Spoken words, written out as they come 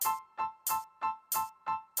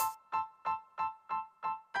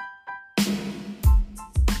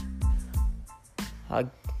Uh,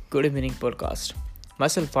 Good evening, podcast.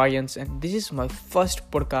 Myself Aryans, and this is my first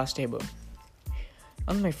podcast ever.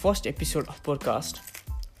 On my first episode of podcast,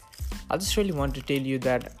 I just really want to tell you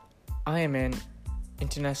that I am an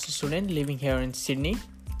international student living here in Sydney,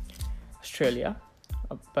 Australia.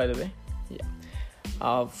 By the way,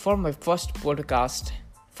 yeah. For my first podcast,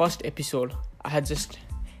 first episode, I had just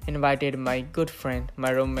invited my good friend,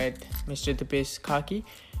 my roommate, Mr. Dipesh Khaki,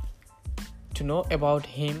 to know about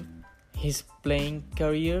him, his playing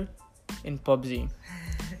career in PUBG.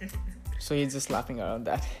 So he's just laughing around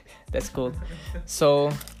that. That's cool.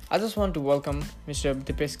 So I just want to welcome Mr.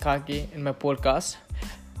 Dipesh Khaki in my podcast.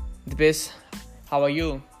 Dipesh, how are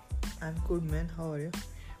you? I'm good, man. How are you?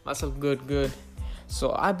 Myself good.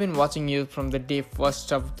 So I've been watching you from the day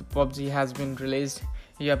first of the PUBG has been released.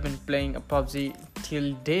 You have been playing a PUBG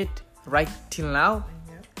till date, right till now.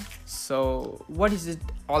 Yeah. So what is it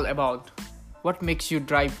all about? What makes you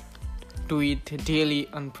drive to it daily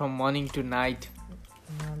and from morning to night?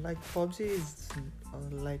 Like PUBG is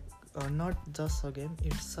not just a game;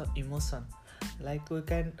 it's an emotion. Like we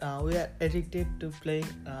are addicted to playing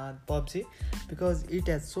PUBG because it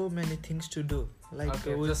has so many things to do. Like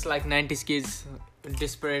Just like 90s kids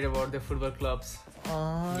desperate about their football clubs.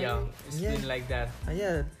 It's been like that.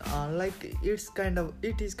 Like it is kind of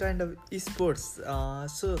esports.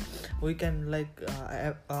 So we can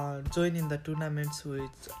join in the tournaments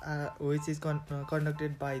which is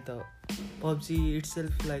conducted by the PUBG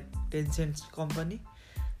itself, like Tencent company.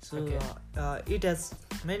 So it has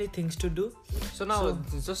many things to do. So now,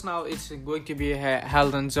 just now, it's going to be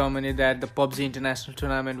held in Germany, that the PUBG International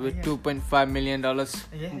Tournament with $2.5 million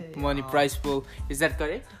money prize pool. Is that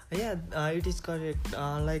correct? It is correct.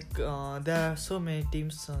 There are so many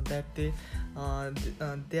teams that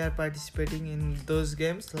they are participating in those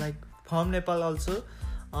games. Like from Nepal also,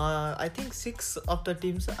 I think 6 of the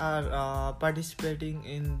teams are participating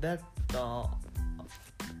in that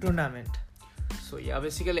tournament. So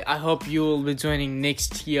basically I hope you will be joining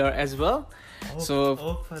next year as well.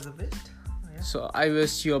 Hope for the best. So I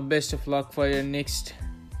wish you best of luck for your next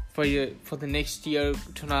for the next year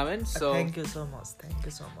tournament. So thank you so much.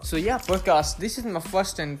 So podcast. This is my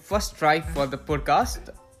first try for the podcast,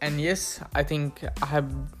 and yes, I think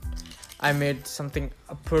I made something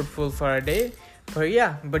fruitful for a day.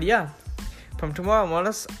 But from tomorrow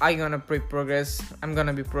onwards, I'm gonna be progress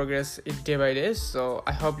it day by day. So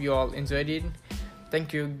I hope you all enjoyed it.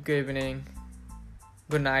 Thank you. Good evening.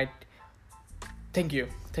 Good night. Thank you.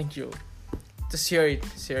 Just share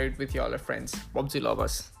it with your other friends, PUBG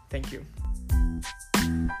lovers. Thank you.